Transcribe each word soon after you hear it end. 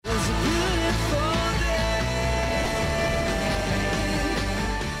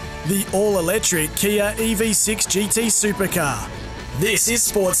the all-electric Kia EV6 GT supercar. This is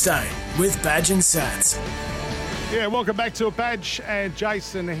Sports Day with Badge and Sats. Yeah, welcome back to a Badge and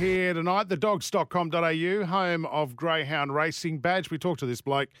Jason here tonight. Thedogs.com.au, home of Greyhound Racing. Badge, we talk to this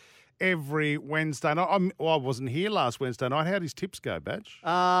bloke every Wednesday night. I wasn't here last Wednesday night. How did his tips go, Badge?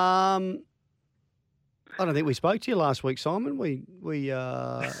 I don't think we spoke to you last week, Simon. We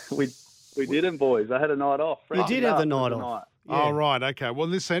didn't, boys. I had a night off. You did have the night off. Yeah. Oh, right. Okay. Well,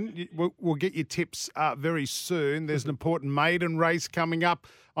 listen, we'll get your tips very soon. There's an important maiden race coming up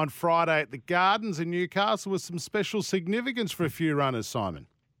on Friday at the Gardens in Newcastle with some special significance for a few runners, Simon.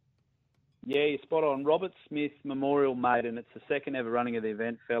 Yeah, you're spot on. Robert Smith Memorial Maiden. It's the second ever running of the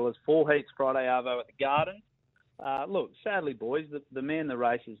event, fellas. 4 heats Friday arvo at the Gardens. Look, sadly, boys, the man the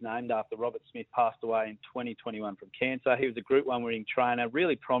race is named after, Robert Smith, passed away in 2021 from cancer. He was a Group 1 winning trainer,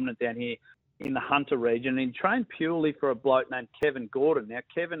 really prominent down here in the Hunter region, and he trained purely for a bloke named Kevin Gordon. Now,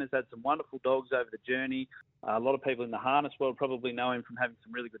 Kevin has had some wonderful dogs over the journey. A lot of people in the harness world probably know him from having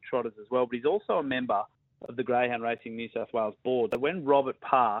some really good trotters as well, but he's also a member of the Greyhound Racing New South Wales board. So when Robert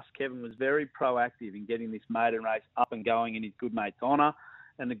passed, Kevin was very proactive in getting this maiden race up and going in his good mate's honour.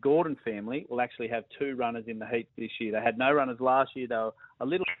 And the Gordon family will actually have 2 runners in the heat this year. They had no runners last year. They were a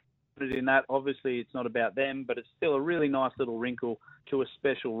little in that. Obviously, it's not about them, but it's still a really nice little wrinkle to a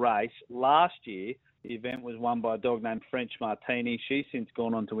special race. Last year, the event was won by a dog named French Martini. She's since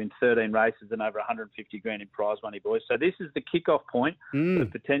gone on to win 13 races and over 150 grand in prize money, boys. So this is the kickoff point for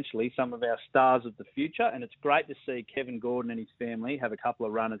potentially some of our stars of the future, and it's great to see Kevin Gordon and his family have a couple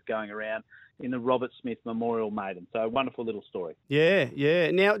of runners going around in the Robert Smith Memorial Maiden. So wonderful little story.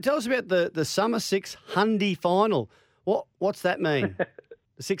 Yeah. Now, tell us about the Summer 6 Hundy final. What's that mean?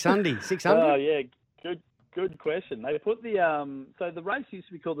 The 600? Oh, yeah, good question. They put so the race used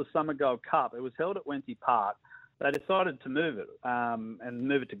to be called the Summer Gold Cup. It was held at Wenty Park. They decided to move it and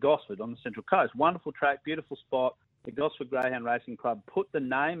move it to Gosford on the Central Coast. Wonderful track, beautiful spot. The Gosford Greyhound Racing Club put the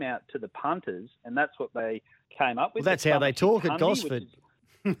name out to the punters, and that's what they came up with. Well, that's how they talk at Gosford.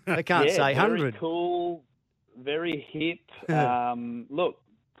 They can't say 100. Very cool, very hip. Look,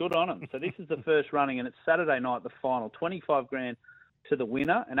 good on them. So this is the first running, and it's Saturday night, the final. 25 grand to the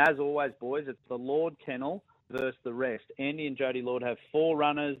winner. And as always, boys, it's the Lord Kennel versus the rest. Andy and Jody Lord have 4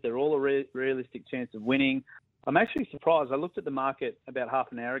 runners. They're all a realistic chance of winning. I'm actually surprised. I looked at the market about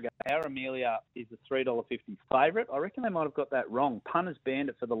half an hour ago. Our Amelia is a $3.50 favourite. I reckon they might have got that wrong. Punters banned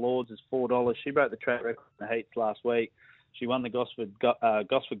it for the Lords as $4. She broke the track record in the heats last week. She won the Gosford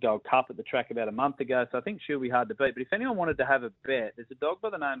Gold Cup at the track about a month ago, so I think she'll be hard to beat. But if anyone wanted to have a bet, there's a dog by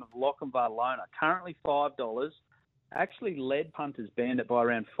the name of Lochinvar Lona, currently $5. Actually led punters bandit by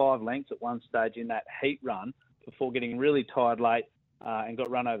around 5 lengths at one stage in that heat run before getting really tired late and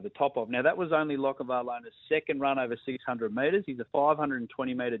got run over the top of. Now, that was only Lochinvar Lona's second run over 600 metres. He's a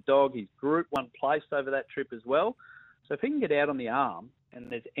 520-metre dog. He's Group 1 placed over that trip as well. So if he can get out on the arm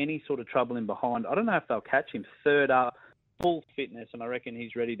and there's any sort of trouble in behind, I don't know if they'll catch him. Third up, full fitness, and I reckon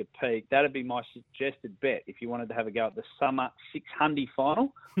he's ready to peak. That'd be my suggested bet if you wanted to have a go at the Summer 600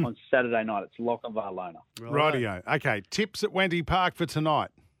 final on Saturday night. It's Lochinvar Lona. Rightio. Okay, tips at Wenty Park for tonight.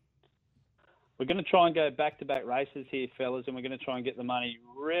 We're going to try and go back-to-back races here, fellas, and we're going to try and get the money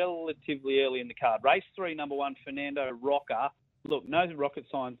relatively early in the card. Race 3, number 1, Fernando Roca. Look, no rocket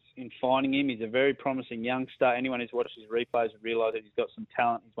science in finding him. He's a very promising youngster. Anyone who's watched his replays would realise that he's got some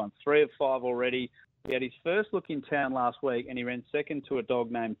talent. He's won 3 of 5 already. He had his first look in town last week, and he ran second to a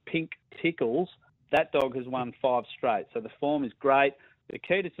dog named Pink Tickles. That dog has won 5 straight, so the form is great. The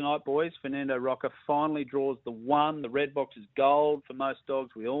key to tonight, boys, Fernando Roca finally draws the 1. The red box is gold for most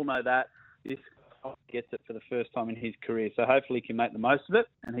dogs. We all know that. This guy gets it for the first time in his career, so hopefully he can make the most of it,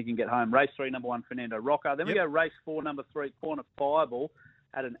 and he can get home. Race 3, number 1, Fernando Roca. Then we go race 4, number 3, Corner Fireball,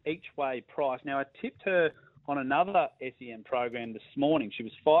 at an each-way price. Now, I tipped her on another SEM program this morning. She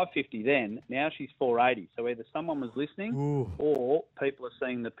was $5.50 then. Now she's $4.80. So either someone was listening or people are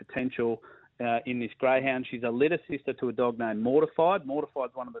seeing the potential in this greyhound. She's a litter sister to a dog named Mortified.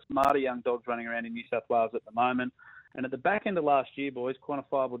 Mortified's one of the smarter young dogs running around in New South Wales at the moment. And at the back end of last year, boys,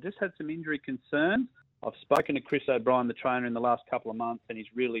 Quantifiable just had some injury concerns. I've spoken to Chris O'Brien, the trainer, in the last couple of months, and he's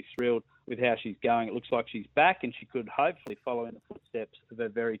really thrilled with how she's going. It looks like she's back, and she could hopefully follow in the footsteps of her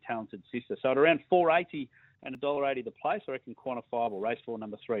very talented sister. So at around $4.80 and $1.80 the place, I reckon Quantifiable, race 4,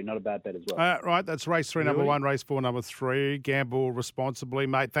 number 3, not a bad bet as well. Right, that's race 3, number 1, race 4, number 3. Gamble responsibly,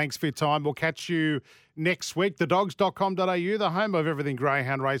 mate. Thanks for your time. We'll catch you next week. Thedogs.com.au, the home of everything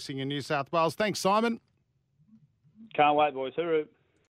greyhound racing in New South Wales. Thanks, Simon. Can't wait, boys. Hooroo.